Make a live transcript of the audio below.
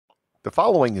The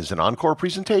following is an Encore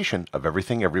presentation of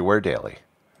Everything Everywhere Daily.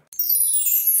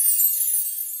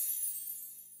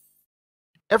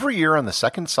 Every year on the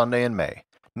second Sunday in May,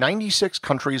 96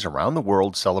 countries around the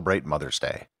world celebrate Mother's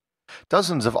Day.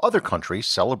 Dozens of other countries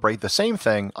celebrate the same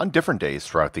thing on different days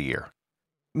throughout the year.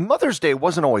 Mother's Day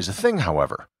wasn't always a thing,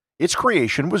 however. Its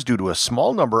creation was due to a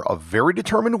small number of very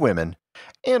determined women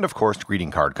and, of course,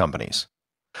 greeting card companies.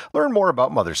 Learn more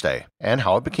about Mother's Day and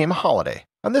how it became a holiday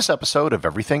on this episode of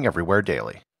Everything Everywhere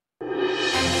Daily.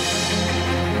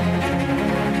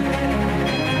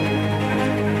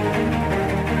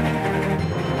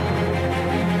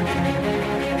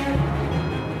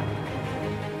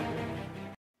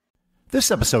 This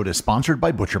episode is sponsored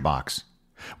by ButcherBox.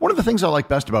 One of the things I like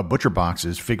best about ButcherBox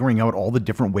is figuring out all the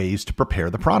different ways to prepare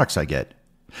the products I get.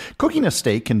 Cooking a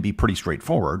steak can be pretty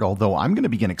straightforward, although I'm going to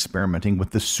begin experimenting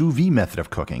with the sous vide method of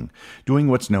cooking, doing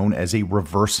what's known as a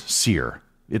reverse sear.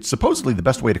 It's supposedly the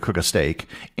best way to cook a steak,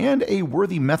 and a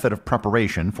worthy method of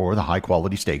preparation for the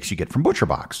high-quality steaks you get from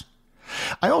ButcherBox.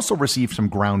 I also received some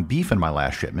ground beef in my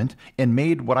last shipment, and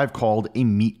made what I've called a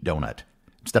meat donut.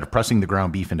 Instead of pressing the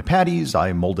ground beef into patties,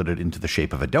 I molded it into the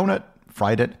shape of a donut,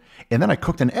 fried it, and then I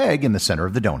cooked an egg in the center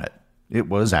of the donut. It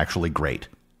was actually great.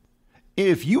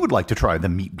 If you would like to try the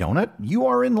meat donut, you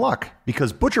are in luck,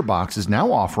 because ButcherBox is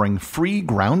now offering free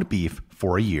ground beef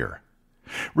for a year.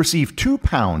 Receive 2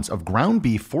 pounds of ground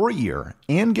beef for a year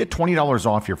and get $20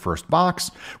 off your first box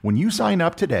when you sign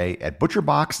up today at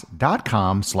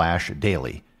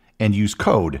butcherbox.com/daily and use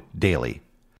code DAILY.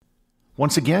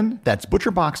 Once again, that's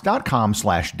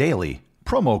butcherbox.com/daily,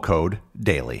 promo code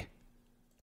DAILY.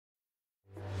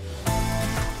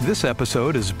 This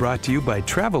episode is brought to you by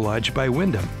Travelodge by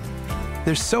Wyndham.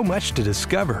 There's so much to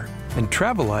discover, and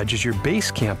Travelodge is your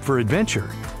base camp for adventure.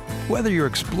 Whether you're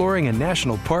exploring a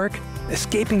national park,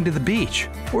 escaping to the beach,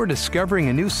 or discovering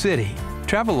a new city,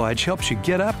 Travelodge helps you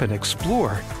get up and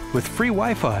explore with free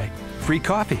Wi-Fi, free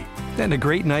coffee, and a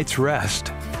great night's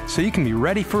rest, so you can be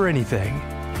ready for anything.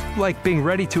 Like being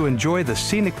ready to enjoy the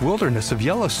scenic wilderness of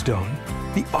Yellowstone,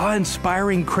 the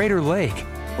awe-inspiring Crater Lake,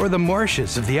 or the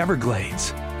marshes of the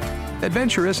Everglades.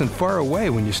 Adventure isn't far away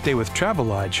when you stay with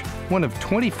Travelodge, one of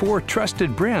 24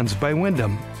 trusted brands by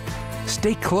Wyndham.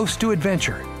 Stay close to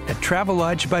adventure at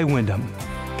Travelodge by Wyndham.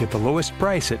 Get the lowest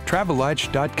price at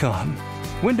Travelodge.com.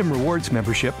 Wyndham Rewards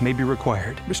membership may be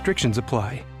required. Restrictions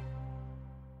apply.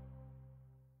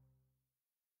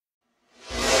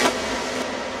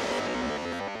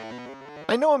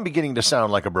 I know I'm beginning to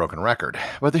sound like a broken record,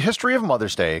 but the history of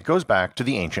Mother's Day goes back to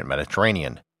the ancient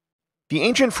Mediterranean. The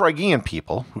ancient Phrygian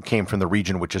people, who came from the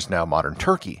region which is now modern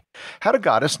Turkey, had a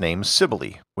goddess named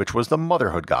Cybele, which was the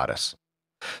motherhood goddess.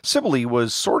 Cybele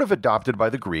was sort of adopted by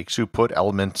the Greeks, who put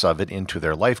elements of it into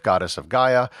their life goddess of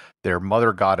Gaia, their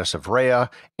mother goddess of Rhea,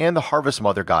 and the harvest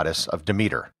mother goddess of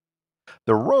Demeter.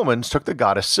 The Romans took the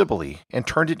goddess Cybele and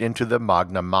turned it into the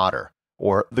Magna Mater,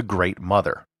 or the Great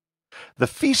Mother. The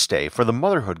feast day for the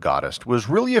motherhood goddess was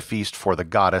really a feast for the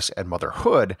goddess and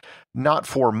motherhood, not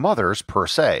for mothers per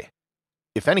se.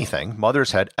 If anything,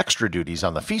 mothers had extra duties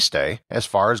on the feast day, as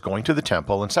far as going to the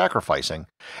temple and sacrificing,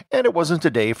 and it wasn't a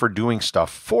day for doing stuff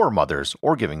for mothers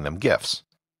or giving them gifts.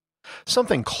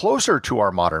 Something closer to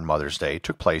our modern Mother's Day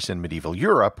took place in medieval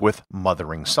Europe with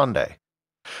Mothering Sunday.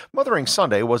 Mothering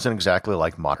Sunday wasn't exactly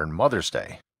like modern Mother's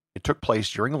Day. It took place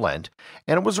during Lent,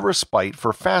 and it was a respite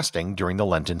for fasting during the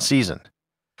Lenten season.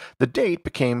 The date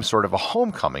became sort of a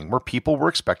homecoming where people were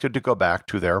expected to go back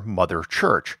to their mother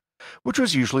church, which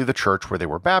was usually the church where they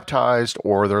were baptized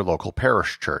or their local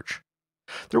parish church.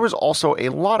 There was also a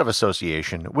lot of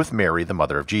association with Mary, the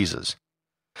mother of Jesus.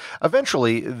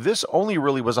 Eventually, this only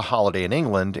really was a holiday in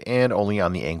England and only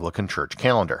on the Anglican church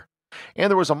calendar. And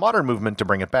there was a modern movement to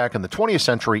bring it back in the 20th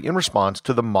century in response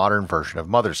to the modern version of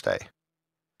Mother's Day.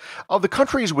 Of the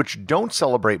countries which don't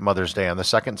celebrate Mother's Day on the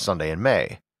second Sunday in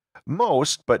May,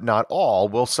 most, but not all,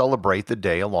 will celebrate the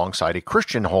day alongside a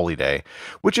Christian holy day,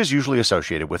 which is usually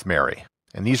associated with Mary,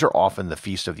 and these are often the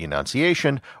Feast of the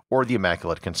Annunciation or the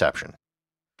Immaculate Conception.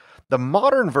 The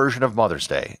modern version of Mother's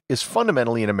Day is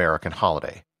fundamentally an American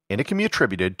holiday, and it can be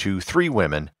attributed to 3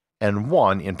 women, and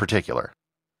one in particular.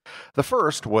 The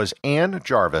first was Anne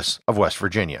Jarvis of West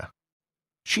Virginia.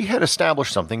 She had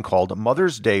established something called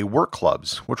Mother's Day work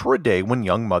clubs, which were a day when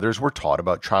young mothers were taught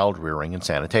about child rearing and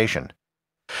sanitation.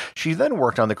 She then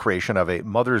worked on the creation of a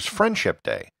Mother's Friendship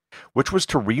Day, which was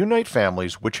to reunite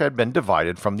families which had been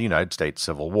divided from the United States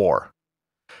Civil War.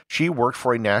 She worked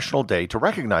for a national day to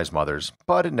recognize mothers,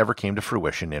 but it never came to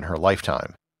fruition in her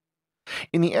lifetime.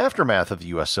 In the aftermath of the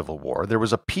U.S. Civil War, there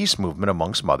was a peace movement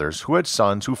amongst mothers who had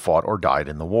sons who fought or died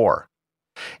in the war.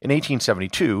 In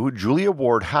 1872, Julia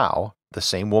Ward Howe, the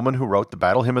same woman who wrote the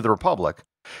Battle Hymn of the Republic,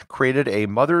 created a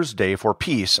Mother's Day for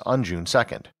Peace on June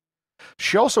 2nd.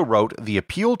 She also wrote the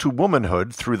Appeal to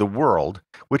Womanhood Through the World,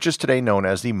 which is today known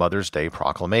as the Mother's Day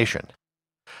Proclamation.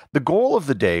 The goal of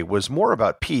the day was more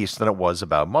about peace than it was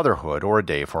about motherhood or a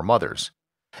day for mothers.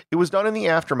 It was done in the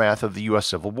aftermath of the U.S.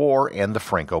 Civil War and the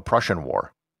Franco-Prussian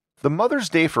War. The Mother's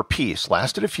Day for Peace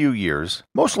lasted a few years,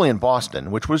 mostly in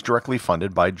Boston, which was directly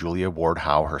funded by Julia Ward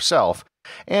Howe herself,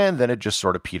 and then it just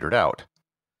sort of petered out.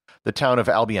 The town of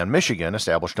Albion, Michigan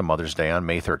established a Mother's Day on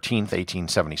May 13,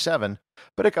 1877,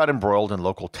 but it got embroiled in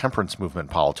local temperance movement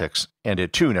politics, and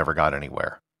it too never got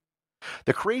anywhere.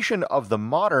 The creation of the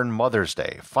modern Mother's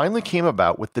Day finally came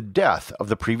about with the death of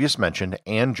the previous mentioned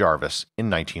Anne Jarvis in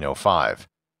 1905.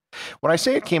 When I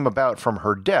say it came about from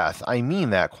her death, I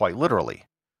mean that quite literally.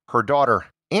 Her daughter,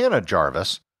 Anna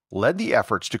Jarvis, led the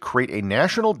efforts to create a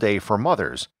national day for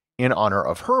mothers in honor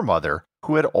of her mother,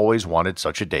 who had always wanted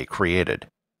such a day created.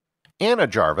 Anna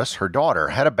Jarvis, her daughter,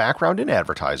 had a background in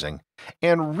advertising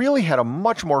and really had a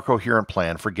much more coherent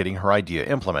plan for getting her idea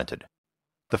implemented.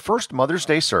 The first Mother's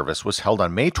Day service was held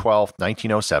on May 12,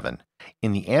 1907,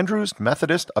 in the Andrews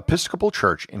Methodist Episcopal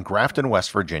Church in Grafton,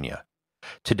 West Virginia.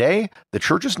 Today, the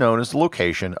church is known as the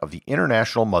location of the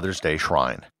International Mother's Day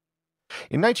Shrine.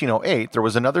 In 1908, there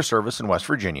was another service in West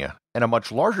Virginia and a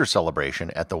much larger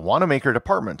celebration at the Wanamaker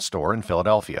Department Store in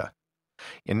Philadelphia.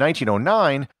 In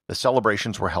 1909, the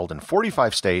celebrations were held in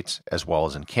 45 states as well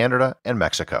as in Canada and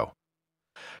Mexico.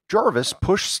 Jarvis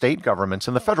pushed state governments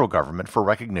and the federal government for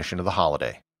recognition of the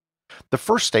holiday. The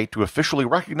first state to officially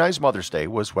recognize Mother's Day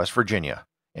was West Virginia,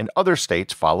 and other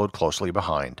states followed closely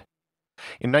behind.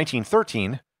 In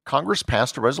 1913, Congress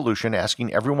passed a resolution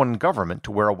asking everyone in government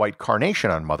to wear a white carnation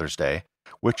on Mother's Day,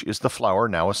 which is the flower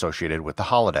now associated with the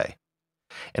holiday.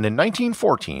 And in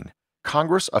 1914,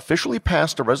 Congress officially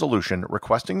passed a resolution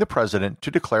requesting the president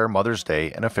to declare Mother's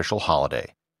Day an official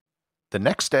holiday. The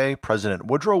next day, President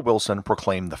Woodrow Wilson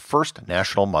proclaimed the first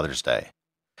National Mother's Day.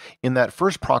 In that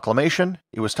first proclamation,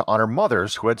 it was to honor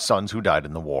mothers who had sons who died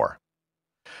in the war.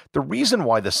 The reason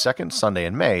why the second Sunday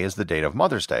in May is the date of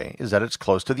Mother's Day is that it's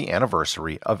close to the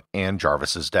anniversary of Anne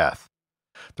Jarvis's death.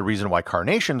 The reason why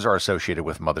carnations are associated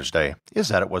with Mother's Day is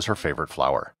that it was her favorite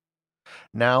flower.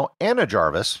 Now, Anna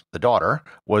Jarvis, the daughter,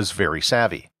 was very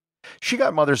savvy. She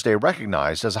got Mother's Day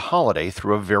recognized as a holiday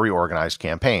through a very organized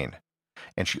campaign.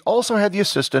 And she also had the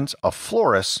assistance of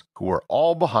florists who were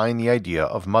all behind the idea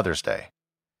of Mother's Day.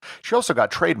 She also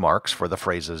got trademarks for the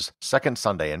phrases Second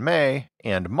Sunday in May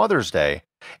and Mother's Day,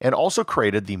 and also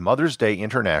created the Mother's Day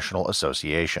International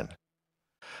Association.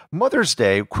 Mother's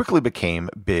Day quickly became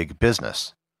big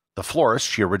business. The florists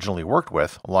she originally worked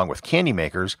with, along with candy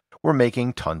makers, were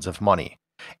making tons of money,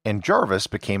 and Jarvis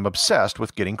became obsessed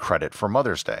with getting credit for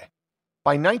Mother's Day.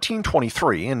 By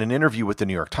 1923, in an interview with the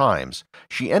New York Times,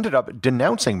 she ended up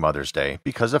denouncing Mother's Day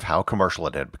because of how commercial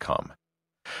it had become.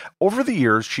 Over the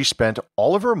years, she spent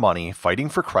all of her money fighting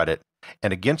for credit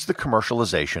and against the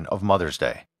commercialization of Mother's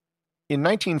Day. In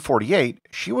 1948,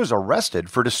 she was arrested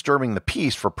for disturbing the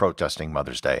peace for protesting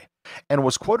Mother's Day, and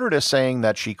was quoted as saying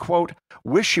that she, quote,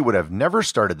 "wished she would have never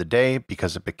started the day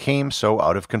because it became so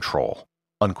out of control,"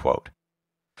 unquote.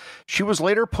 She was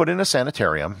later put in a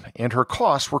sanitarium, and her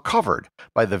costs were covered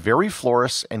by the very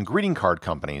florists and greeting card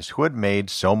companies who had made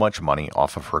so much money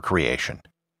off of her creation.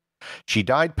 She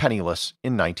died penniless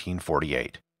in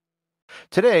 1948.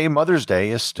 Today, Mother's Day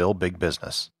is still big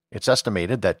business. It's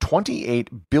estimated that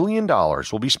 $28 billion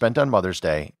will be spent on Mother's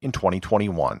Day in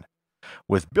 2021,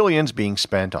 with billions being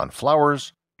spent on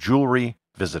flowers, jewelry,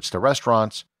 visits to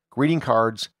restaurants, greeting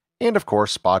cards, and of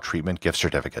course, spa treatment gift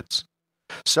certificates.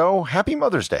 So, happy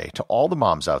Mother's Day to all the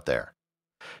moms out there.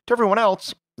 To everyone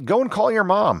else, go and call your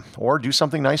mom or do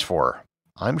something nice for her.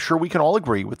 I'm sure we can all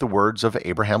agree with the words of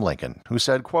Abraham Lincoln, who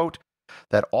said, quote,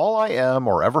 "that all I am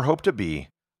or ever hope to be,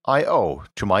 I owe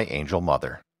to my angel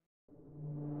mother."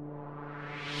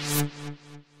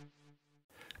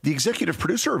 The executive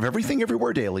producer of Everything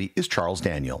Everywhere Daily is Charles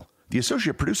Daniel. The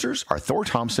associate producers are Thor,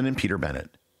 Thomsen, and Peter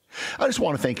Bennett. I just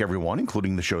want to thank everyone,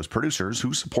 including the show's producers,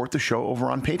 who support the show over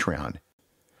on Patreon.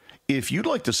 If you'd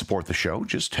like to support the show,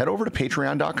 just head over to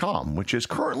patreon.com, which is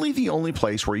currently the only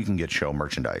place where you can get show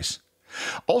merchandise.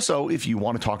 Also, if you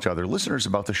want to talk to other listeners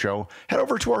about the show, head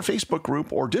over to our Facebook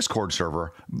group or Discord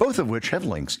server, both of which have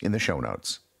links in the show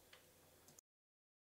notes.